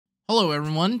Hello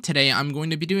everyone, today I'm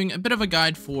going to be doing a bit of a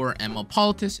guide for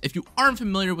POLITIS. If you aren't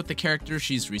familiar with the character,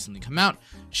 she's recently come out.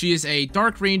 She is a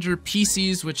Dark Ranger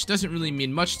PCs, which doesn't really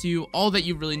mean much to you. All that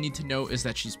you really need to know is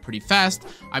that she's pretty fast.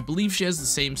 I believe she has the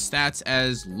same stats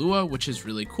as Lua, which is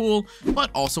really cool,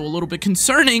 but also a little bit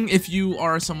concerning if you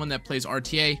are someone that plays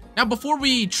RTA. Now, before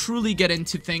we truly get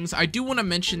into things, I do want to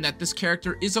mention that this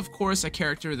character is of course a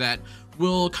character that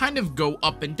will kind of go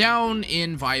up and down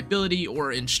in viability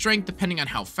or in strength depending on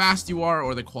how fast you are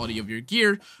or the quality of your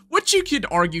gear, which you could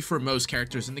argue for most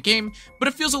characters in the game, but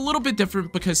it feels a little bit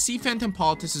different because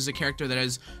POLITIS is a character that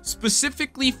is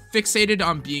specifically fixated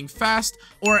on being fast,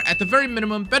 or at the very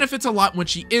minimum benefits a lot when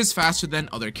she is faster than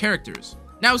other characters.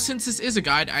 Now, since this is a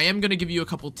guide, I am going to give you a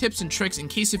couple tips and tricks in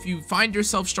case if you find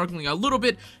yourself struggling a little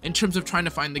bit in terms of trying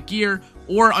to find the gear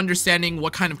or understanding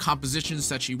what kind of compositions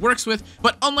that she works with.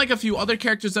 But unlike a few other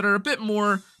characters that are a bit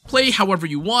more play however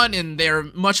you want and they're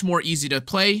much more easy to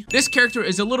play, this character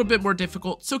is a little bit more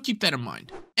difficult, so keep that in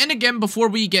mind. And again, before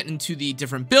we get into the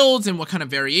different builds and what kind of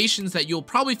variations that you'll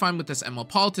probably find with this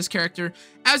POLITIS character,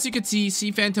 as you can see,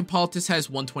 POLITIS has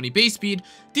 120 base speed,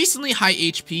 decently high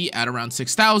HP at around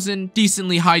 6,000,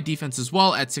 decently high defense as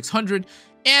well at 600,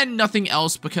 and nothing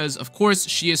else because, of course,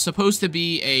 she is supposed to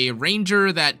be a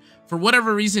ranger that, for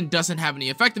whatever reason, doesn't have any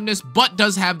effectiveness, but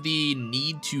does have the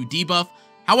need to debuff.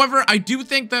 However, I do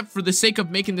think that for the sake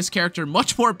of making this character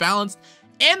much more balanced,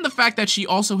 and the fact that she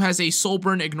also has a Soul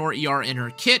Burn Ignore ER in her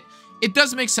kit, it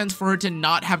does make sense for her to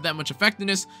not have that much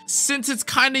effectiveness, since it's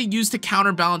kind of used to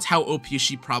counterbalance how OP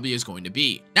she probably is going to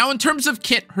be. Now, in terms of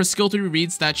kit, her skill 3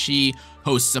 reads that she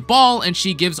hosts a ball, and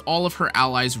she gives all of her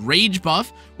allies rage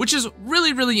buff, which is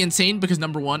really insane because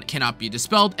number one, it cannot be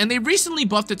dispelled, and they recently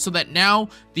buffed it so that now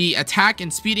the attack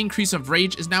and speed increase of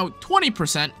rage is now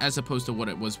 20% as opposed to what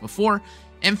it was before.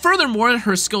 And furthermore,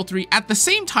 her skill 3, at the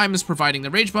same time as providing the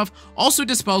rage buff, also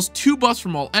dispels 2 buffs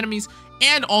from all enemies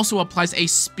and also applies a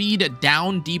speed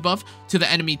down debuff to the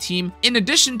enemy team, in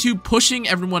addition to pushing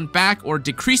everyone back or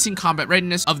decreasing combat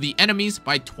readiness of the enemies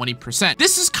by 20%.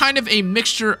 This is kind of a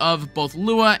mixture of both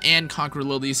Lua and Conqueror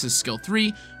Lilius' skill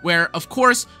 3, where of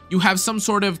course you have some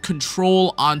sort of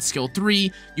control on skill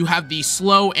 3, you have the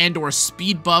slow and or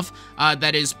speed buff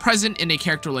that is present in a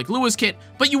character like Lua's kit,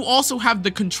 but you also have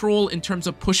the control in terms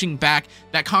of pushing back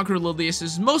that Conqueror Lilius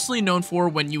is mostly known for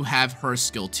when you have her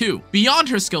skill 2. Beyond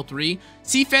her skill 3,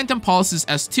 POLITIS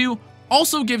S2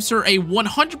 also gives her a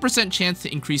 100% chance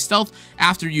to increase stealth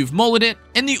after you've mulleted it,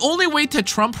 and the only way to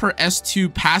trump her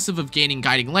S2 passive of gaining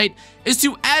Guiding Light is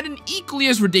to add an equally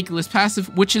as ridiculous passive,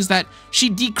 which is that she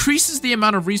decreases the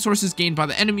amount of resources gained by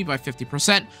the enemy by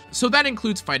 50%, so that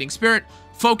includes Fighting Spirit,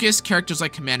 Focus, characters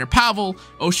like Commander Pavel,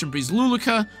 Ocean Breeze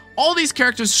Luluca. All these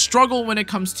characters struggle when it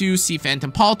comes to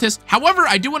POLITIS. However,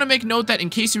 I do want to make note that in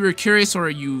case you were curious or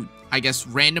you, I guess,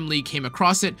 randomly came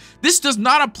across it, this does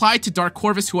not apply to Dark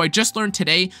Corvus, who I just learned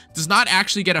today does not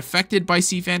actually get affected by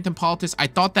POLITIS. I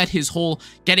thought that his whole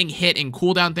getting hit and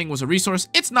cooldown thing was a resource.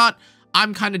 It's not.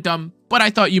 I'm kind of dumb, but I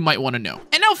thought you might want to know.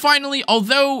 And now finally,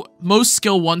 although most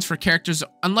skill 1s for characters,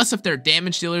 unless if they're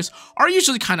damage dealers, are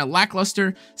usually kind of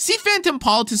lackluster,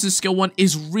 POLITIS' skill 1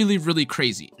 is really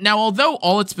crazy. Now, although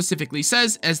all it specifically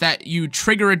says is that you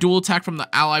trigger a dual attack from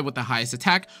the ally with the highest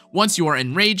attack once you are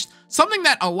enraged, something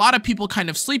that a lot of people kind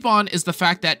of sleep on is the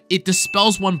fact that it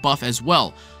dispels 1 buff as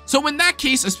well. So in that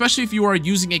case, especially if you are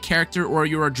using a character or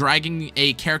you are dragging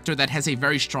a character that has a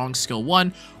very strong skill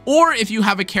 1, or if you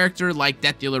have a character like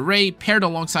Death Dealer Ray paired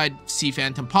alongside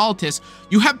POLITIS,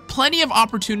 you have plenty of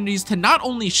opportunities to not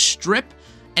only strip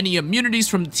any immunities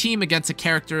from the team against a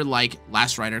character like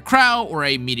Last Rider Crow or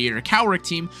a Mediator Cowrick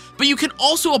team, but you can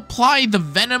also apply the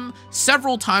Venom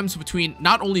several times between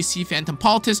not only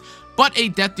POLITIS, but a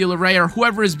Death Dealer Ray or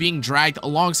whoever is being dragged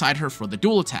alongside her for the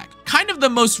dual attack. Kind of the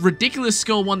most ridiculous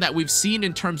skill 1 that we've seen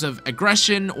in terms of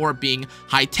aggression or being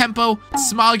high tempo.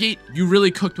 Smilegate, you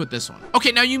really cooked with this one.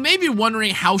 Okay, now you may be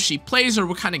wondering how she plays or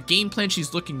what kind of game plan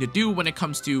she's looking to do when it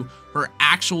comes to her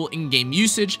actual in-game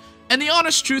usage. And the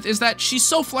honest truth is that she's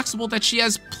so flexible that she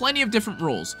has plenty of different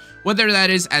roles, whether that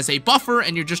is as a buffer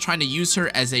and you're just trying to use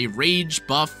her as a rage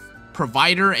buff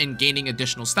provider and gaining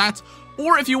additional stats,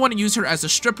 or if you want to use her as a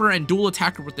stripper and dual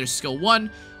attacker with their skill 1.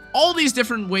 All these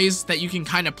different ways that you can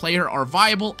kind of play her are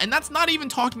viable, and that's not even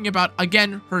talking about,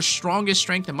 again, her strongest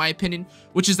strength in my opinion,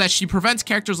 which is that she prevents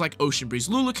characters like Ocean Breeze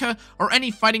Luluca or any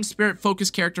Fighting Spirit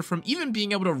focused character from even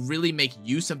being able to really make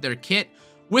use of their kit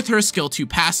with her skill 2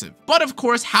 passive. But of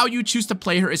course, how you choose to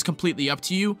play her is completely up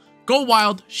to you. Go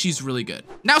wild, she's really good.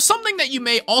 Now, something that you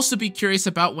may also be curious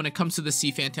about when it comes to the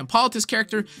Sea Phantom POLITIS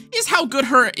character is how good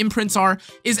her imprints are.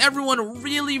 Is everyone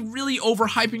really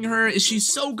overhyping her? Is she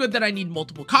so good that I need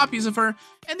multiple copies of her?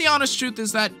 And the honest truth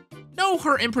is that no,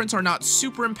 her imprints are not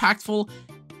super impactful,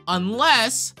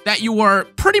 unless that you are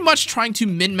pretty much trying to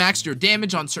min-max your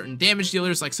damage on certain damage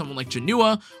dealers like someone like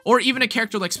Cannaaaa, or even a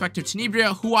character like Spectre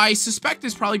Tenebria, who I suspect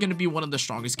is probably going to be one of the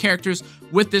strongest characters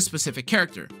with this specific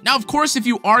character. Now, of course, if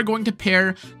you are going to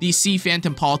pair the Sea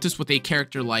Phantom POLITIS with a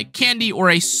character like Candy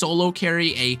or a solo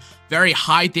carry, a very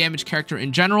high damage character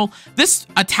in general, this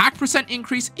attack percent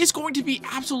increase is going to be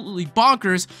absolutely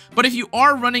bonkers. But if you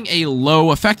are running a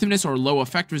low effectiveness or low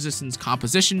effect resistance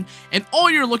composition, and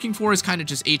all you're looking for is kind of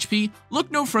just HP,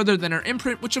 look no further than her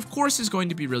imprint, which of course is going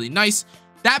to be really nice.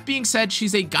 That being said,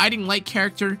 she's a guiding light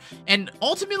character, and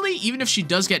ultimately, even if she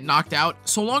does get knocked out,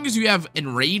 so long as you have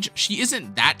Enrage, she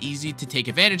isn't that easy to take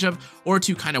advantage of or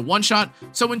to kind of one-shot.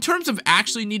 So in terms of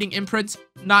actually needing imprints,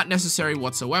 not necessary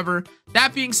whatsoever.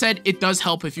 That being said, it does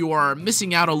help if you are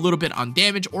missing out a little bit on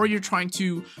damage, or you're trying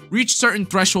to reach certain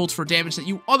thresholds for damage that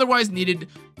you otherwise needed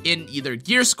in either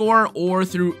gear score or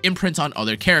through imprints on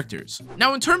other characters.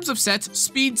 Now, in terms of sets,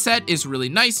 speed set is really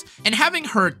nice, and having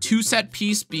her 2-set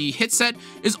piece be hit set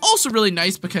is also really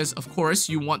nice because, of course,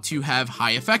 you want to have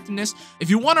high effectiveness.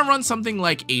 If you want to run something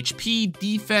like HP,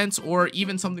 defense, or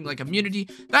even something like immunity,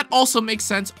 that also makes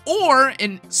sense. Or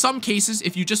in some cases,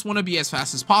 if you just want to be as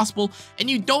fast as possible and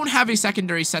you don't have a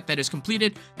secondary set that is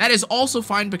completed, that is also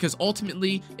fine, because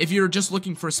ultimately, if you're just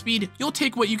looking for speed, you'll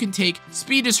take what you can take.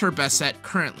 Speed is her best set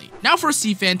currently. Now, for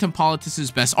Sea Phantom POLITIS's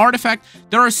best artifact,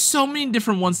 there are so many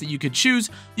different ones that you could choose.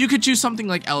 You could choose something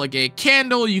like Elegate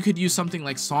Candle, you could use something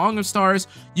like Song of Stars,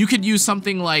 you could use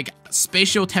something like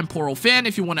Spatio-Temporal Fan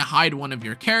if you want to hide one of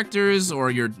your characters or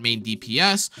your main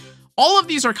DPS. All of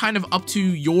these are kind of up to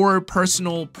your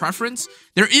personal preference.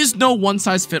 There is no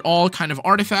one-size-fit-all kind of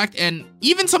artifact, and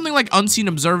even something like Unseen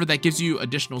Observer that gives you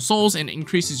additional souls and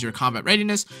increases your combat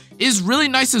readiness is really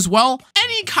nice as well.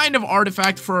 Any kind of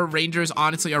artifact for rangers,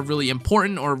 honestly, are really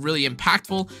important or really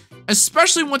impactful,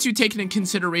 especially once you take into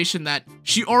consideration that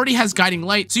she already has Guiding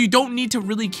Light, so you don't need to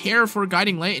really care for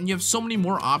Guiding Light, and you have so many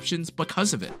more options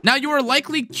because of it. Now, you are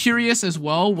likely curious as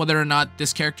well whether or not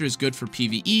this character is good for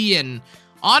PvE, and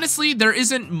honestly, there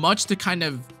isn't much to kind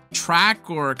of track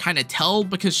or kind of tell,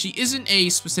 because she isn't a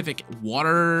specific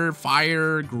water,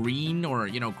 fire, green, or,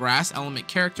 you know, grass element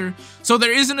character. So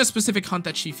there isn't a specific hunt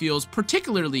that she feels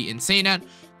particularly insane at.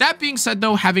 That being said,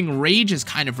 though, having Rage is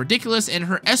kind of ridiculous, and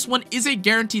her S1 is a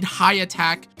guaranteed high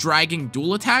attack, dragging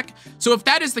dual attack. So if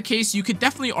that is the case, you could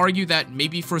definitely argue that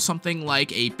maybe for something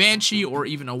like a Banshee or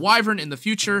even a Wyvern in the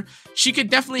future, she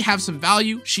could definitely have some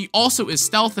value. She also is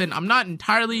stealth, and I'm not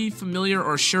entirely familiar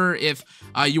or sure if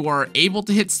you are able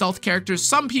to hit stealth characters.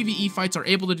 Some PvE fights are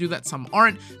able to do that, some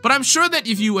aren't, but I'm sure that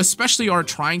if you especially are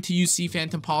trying to use Sea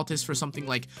Phantom POLITIS for something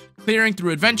like clearing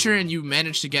through adventure and you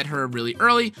manage to get her really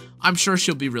early, I'm sure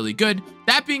she'll be really good.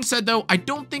 That being said, though, I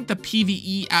don't think the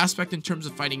PvE aspect in terms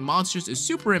of fighting monsters is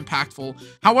super impactful.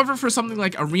 However, for something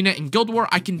like Arena and Guild War,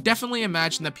 I can definitely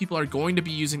imagine that people are going to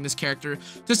be using this character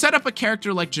to set up a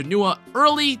character like Cannaaaa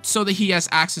early so that he has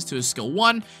access to his skill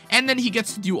 1, and then he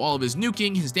gets to do all of his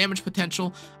nuking, his damage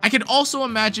potential. I could also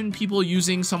imagine people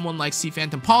using someone like Sea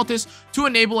Phantom POLITIS to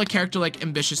enable a character like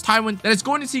Ambitious Tywin that is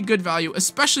going to see good value,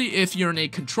 especially if you're in a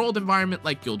controlled environment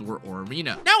like Guild War or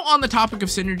Arena. Now, on the topic of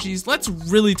synergies, let's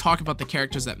really talk about the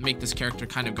characters that make this character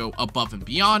kind of go above and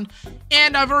beyond,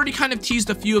 and I've already kind of teased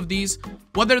a few of these,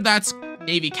 whether that's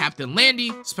Navy Captain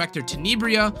Landy, Spectre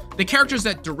Tenebria, the characters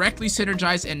that directly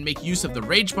synergize and make use of the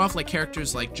rage buff like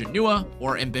characters like Cannaaaa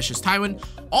or Ambitious Tywin.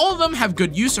 All of them have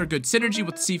good use or good synergy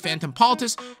with Sea Phantom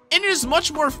POLITIS, and it is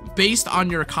much more based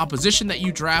on your composition that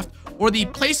you draft or the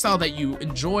playstyle that you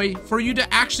enjoy for you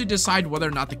to actually decide whether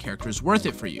or not the character is worth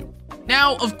it for you.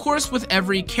 Now, of course, with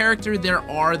every character, there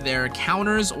are their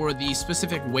counters or the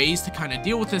specific ways to kind of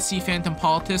deal with the Sea Phantom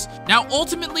POLITIS. Now,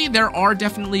 ultimately, there are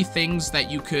definitely things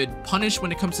that you could punish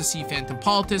when it comes to Sea Phantom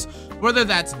POLITIS, whether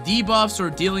that's debuffs or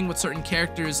dealing with certain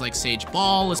characters like Sage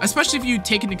Ball, especially if you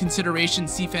take into consideration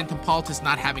Sea Phantom POLITIS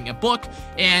not having a book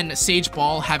and Sage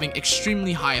Ball having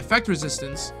extremely high effect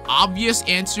resistance. Obvious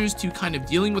answers to kind of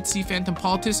dealing with Sea Phantom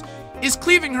POLITIS is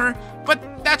cleaving her, but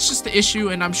that's just the issue,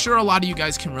 and I'm sure a lot of you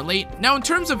guys can relate. Now, in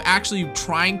terms of actually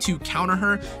trying to counter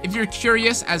her, if you're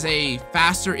curious as a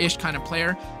faster-ish kind of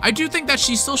player, I do think that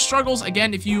she still struggles.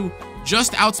 Again, if you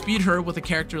just outspeed her with a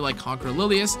character like Conqueror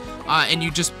Lilius, and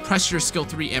you just press your skill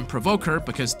 3 and provoke her,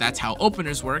 because that's how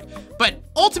openers work. But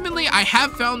ultimately, I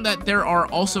have found that there are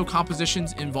also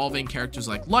compositions involving characters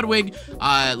like Ludwig,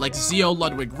 like Zio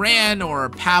Ludwig Ran, or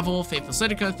Pavel, Faithless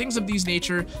Lidica, things of these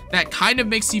nature that kind of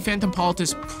makes the Phantom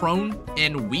Politis prone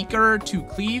and weaker to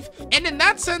cleave. And in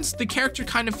that sense, the character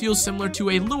kind of feels similar to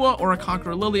a Lua or a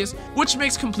Conqueror Lilius, which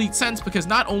makes complete sense because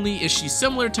not only is she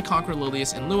similar to Conqueror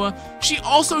Lilius and Lua, she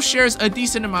also shares a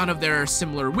decent amount of their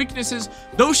similar weaknesses,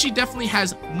 though she definitely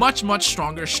has much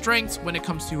stronger strengths when it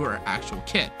comes to her actual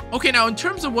kit. Okay, now in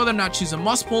terms of whether or not she's a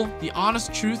must pull, the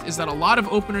honest truth is that a lot of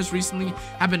openers recently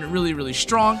have been really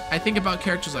strong. I think about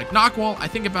characters like Knockwall, I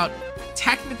think about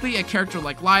technically a character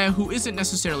like Laya, who isn't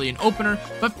necessarily an opener,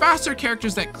 but faster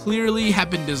characters that clearly have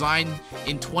been designed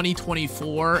in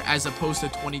 2024 as opposed to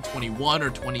 2021 or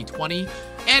 2020.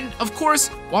 And of course,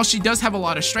 while she does have a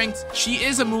lot of strengths, she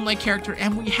is a Moonlight character,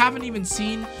 and we haven't even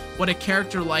seen what a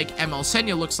character like ML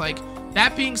Senya looks like.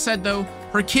 That being said though,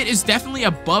 her kit is definitely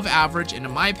above average, and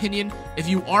in my opinion, if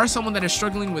you are someone that is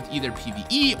struggling with either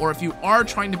PvE, or if you are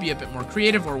trying to be a bit more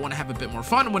creative or want to have a bit more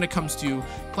fun when it comes to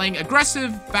playing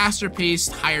aggressive, faster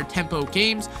paced, higher tempo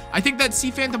games, I think that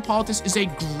Sea Phantom Politis is a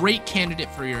great candidate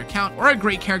for your account, or a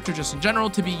great character just in general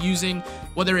to be using,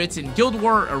 whether it's in Guild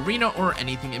War, Arena, or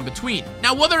anything in between.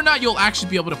 Now, whether or not you'll actually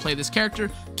be able to play this character,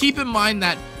 keep in mind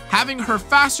that having her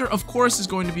faster, of course, is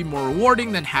going to be more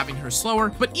rewarding than having her slower,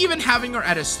 but even having her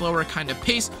at a slower kind of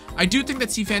pace, I do think that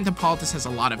Sea Phantom Politis has a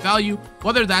lot of value,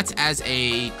 whether that's as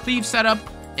a cleave setup,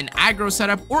 an aggro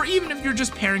setup, or even if you're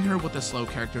just pairing her with a slow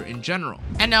character in general.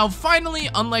 And now finally,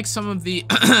 unlike some of the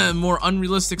more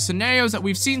unrealistic scenarios that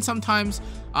we've seen sometimes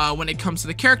when it comes to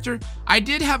the character, I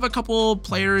did have a couple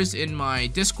players in my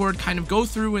Discord kind of go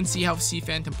through and see how Sea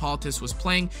Phantom Politis was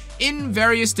playing in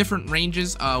various different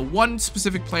ranges. One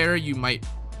specific player you might,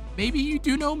 maybe you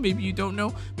do know, maybe you don't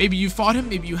know, maybe you fought him,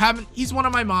 maybe you haven't. He's one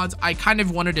of my mods. I kind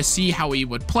of wanted to see how he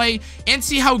would play and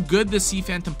see how good the Sea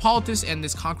Phantom Politis and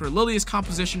this Conqueror Lilius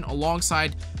composition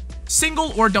alongside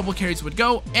single or double carries would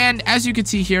go. And as you can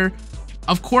see here,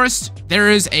 of course,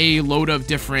 there is a load of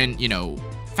different,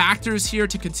 factors here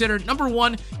to consider. Number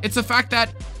one, it's the fact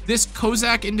that this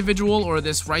Kozak individual, or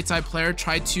this right side player,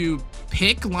 tried to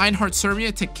pick Lionheart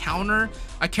Sirmia to counter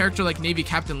a character like Navy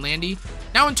Captain Landy.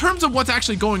 Now, in terms of what's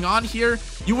actually going on here,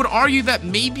 you would argue that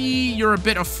maybe you're a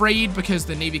bit afraid because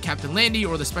the Navy Captain Landy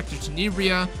or the Spectre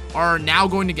Tenebria are now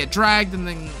going to get dragged, and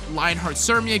then Lionheart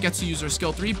Sirmia gets to use her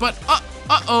skill 3, but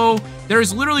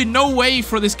there's literally no way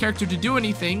for this character to do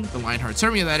anything, the Lionheart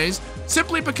Sirmia that is,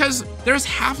 simply because there's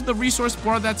half of the resource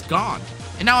bar that's gone.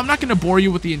 And now I'm not going to bore you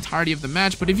with the entirety of the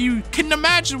match, but if you can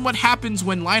imagine what happens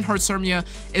when Lionheart Sirmia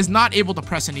is not able to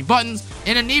press any buttons,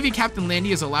 and a Navy Captain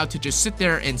Landy is allowed to just sit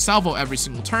there and salvo every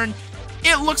single turn,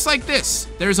 it looks like this.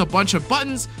 There's a bunch of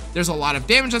buttons, there's a lot of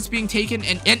damage that's being taken,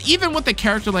 and even with a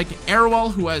character like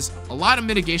Arowell, who has a lot of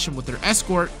mitigation with their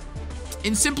escort,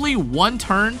 in simply one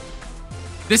turn,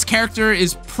 this character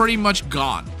is pretty much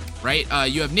gone, right?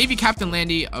 You have Navy Captain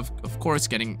Landy, of course,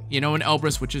 getting, an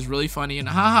Elbrus, which is really funny, and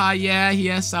haha, yeah, he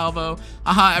has salvo,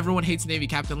 haha, everyone hates Navy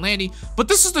Captain Landy, but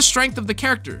this is the strength of the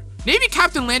character. Navy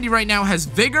Captain Landy right now has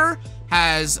Vigor,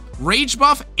 has Rage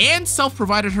buff, and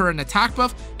self-provided her an attack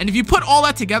buff, and if you put all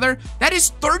that together, that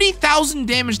is 30,000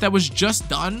 damage that was just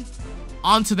done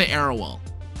onto the Arowell.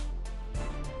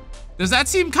 Does that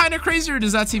seem kind of crazy, or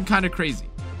does that seem kind of crazy?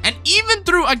 And even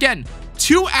through, again,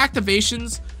 2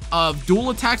 activations of dual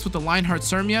attacks with the Lionheart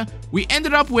Sirmia, we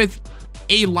ended up with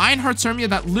a Lionheart Sirmia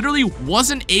that literally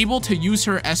wasn't able to use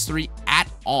her S3 at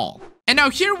all. And now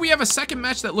here we have a second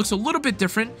match that looks a little bit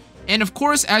different. And of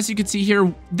course, as you can see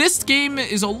here, this game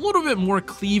is a little bit more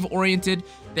cleave oriented.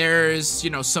 There's,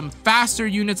 some faster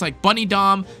units like Bunny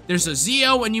Dom, there's a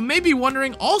Zio, and you may be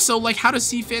wondering also, like, how does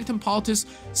Sea Phantom Politis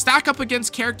stack up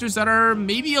against characters that are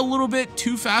maybe a little bit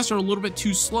too fast or a little bit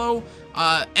too slow?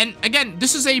 And again,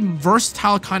 this is a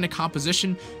versatile kind of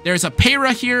composition. There's a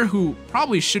Peyra here who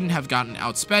probably shouldn't have gotten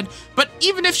outsped, but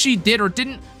even if she did or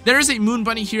didn't, there is a Moon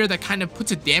Bunny here that kind of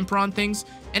puts a damper on things.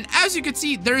 And as you can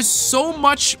see, there's so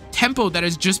much tempo that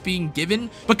is just being given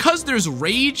because there's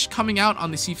Rage coming out on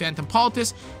the Sea Phantom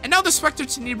Politis, and now the Spectre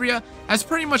Tenebria has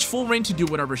pretty much full reign to do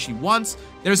whatever she wants.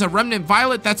 There's a Remnant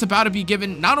Violet that's about to be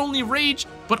given not only Rage,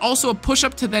 but also a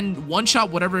push-up to then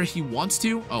one-shot whatever he wants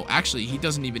to. Oh, actually, he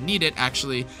doesn't even need it.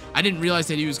 Actually, I didn't realize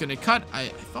that he was going to cut. I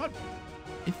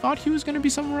thought he was going to be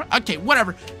somewhere. Okay,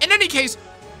 whatever. In any case,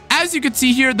 as you can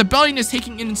see here, the Bellion is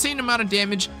taking an insane amount of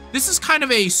damage. This is kind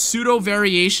of a pseudo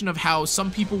variation of how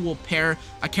some people will pair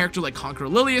a character like Conqueror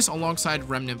Lilius alongside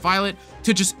Remnant Violet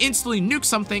to just instantly nuke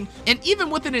something. And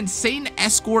even with an insane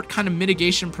escort kind of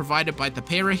mitigation provided by the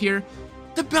Para here,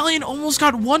 the Bellion almost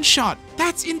got one-shot.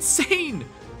 That's insane.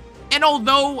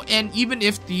 And even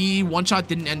if the one-shot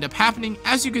didn't end up happening,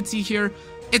 as you can see here,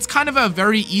 it's kind of a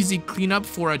very easy cleanup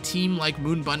for a team like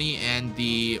Moon Bunny and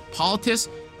the POLITIS.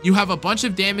 You have a bunch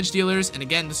of damage dealers, and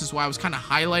again, this is why I was kind of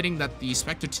highlighting that the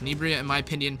Spectre Tenebria, in my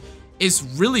opinion, is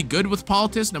really good with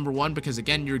POLITIS. Number one, because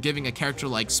again, you're giving a character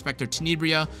like Spectre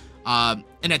Tenebria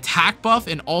an attack buff,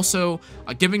 and also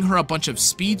giving her a bunch of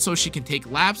speed so she can take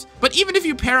laps. But even if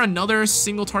you pair another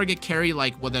single target carry,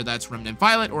 like whether that's Remnant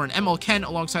Violet or an ML Ken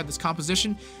alongside this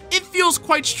composition, it feels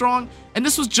quite strong. And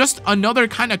this was just another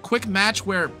kind of quick match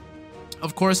where,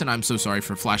 of course, and I'm so sorry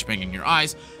for flashbanging your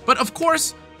eyes, but of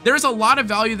course, there's a lot of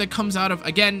value that comes out of,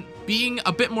 again, being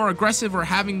a bit more aggressive or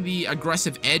having the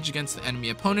aggressive edge against the enemy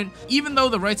opponent. Even though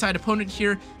the right side opponent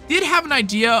here did have an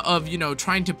idea of, you know,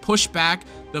 trying to push back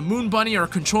the Moon Bunny or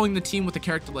controlling the team with a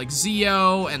character like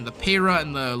Zio and the Para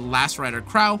and the Last Rider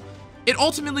Crow, it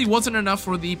ultimately wasn't enough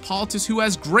for the POLITIS, who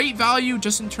has great value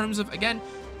just in terms of, again,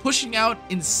 pushing out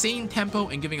insane tempo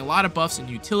and giving a lot of buffs and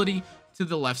utility to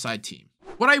the left side team.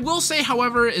 What I will say,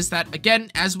 however, is that,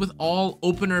 again, as with all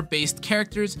opener-based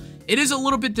characters, it is a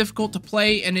little bit difficult to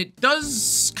play, and it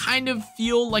does kind of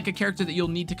feel like a character that you'll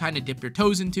need to kind of dip your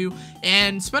toes into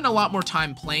and spend a lot more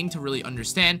time playing to really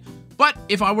understand. But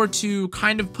if I were to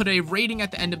kind of put a rating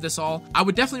at the end of this all, I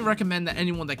would definitely recommend that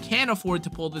anyone that can afford to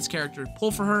pull this character,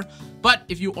 pull for her. But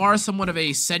if you are somewhat of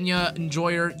a Senya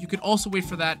enjoyer, you could also wait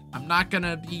for that. I'm not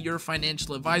gonna be your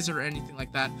financial advisor or anything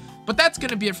like that. But that's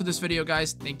gonna be it for this video,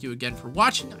 guys. Thank you again for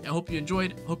watching. I hope you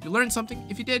enjoyed. I hope you learned something.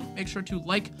 If you did, make sure to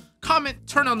like, comment,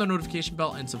 turn on the notification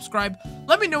bell, and subscribe.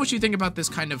 Let me know what you think about this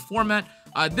kind of format.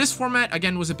 This format,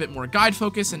 again, was a bit more guide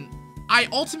focused, and I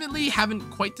ultimately haven't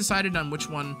quite decided on which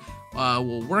one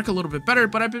will work a little bit better,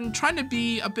 but I've been trying to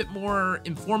be a bit more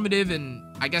informative and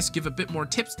I guess give a bit more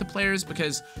tips to players,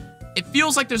 because it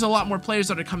feels like there's a lot more players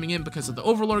that are coming in because of the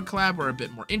Overlord collab, or a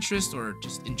bit more interest, or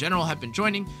just in general have been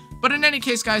joining. But in any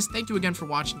case, guys, thank you again for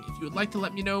watching. If you would like to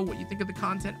let me know what you think of the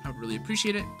content, I would really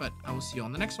appreciate it, but I will see you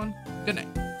on the next one. Good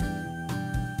night.